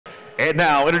And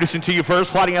now, introducing to you first,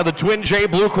 fighting out of the Twin J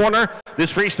blue corner,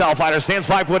 this freestyle fighter stands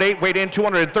 5'8", weighed in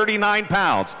 239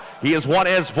 pounds. He is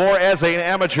 1S4 as an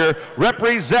amateur,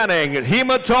 representing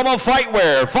Hematoma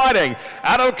Fightwear, fighting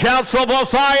out of Council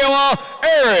Bluffs, Iowa,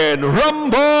 Aaron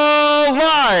Rumble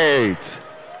Light.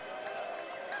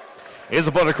 His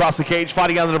opponent across the cage,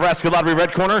 fighting out of the Nebraska Lottery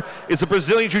red corner, is a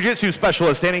Brazilian Jiu-Jitsu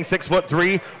specialist, standing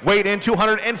 6'3", weighed in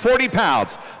 240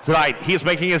 pounds. Tonight, he is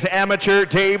making his amateur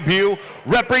debut,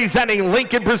 representing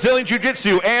Lincoln Brazilian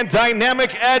Jiu-Jitsu and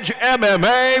Dynamic Edge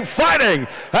MMA, fighting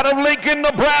out of Lincoln,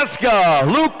 Nebraska,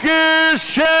 Lukas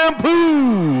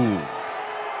Champoux.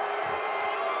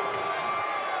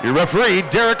 Your referee,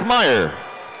 Derek Meyer.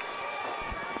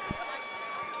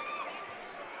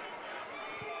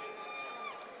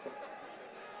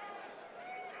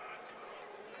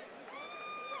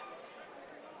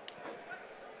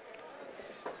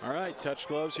 All right, touch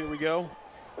gloves, here we go.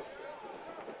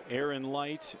 Aaron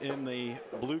Light in the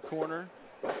blue corner,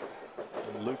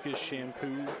 and Lukas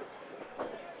Champoux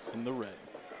in the red.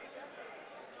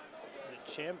 Is it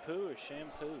Champoux or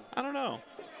Shampoo? I don't know.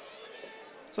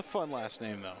 It's a fun last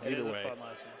name, though, either way. It is a fun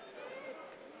last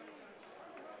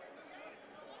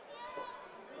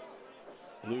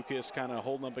name. Lukas kind of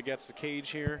holding up against the cage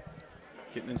here,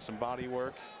 getting in some body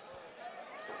work.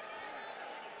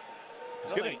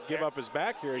 He's going to give up his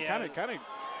back here. He kind of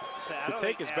could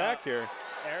take his back here.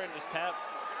 Aaron just tapped.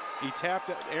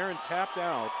 Aaron tapped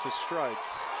out to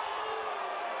strikes.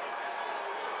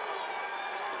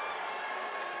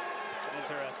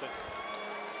 Interesting.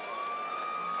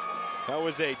 That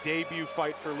was a debut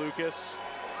fight for Lukas.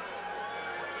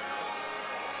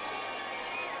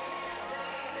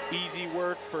 Easy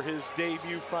work for his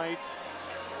debut fight.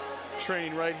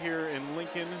 Training right here in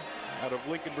Lincoln, out of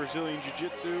Lincoln Brazilian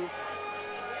Jiu-Jitsu.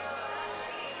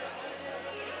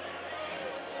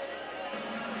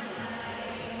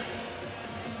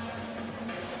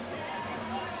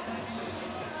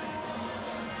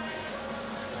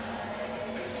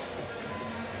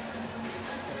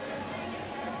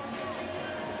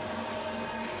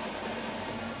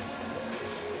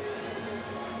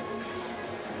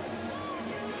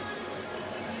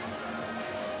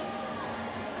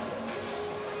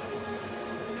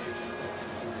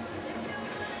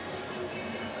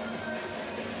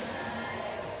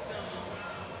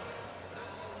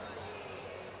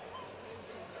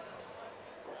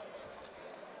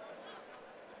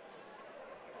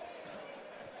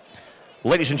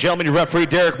 Ladies and gentlemen, your referee,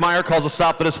 Derek Meyer, calls a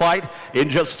stop in this fight in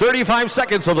just 35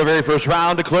 seconds of the very first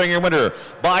round, declaring your winner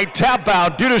by tap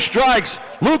out due to strikes,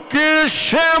 Lukas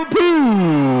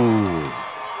Champoux.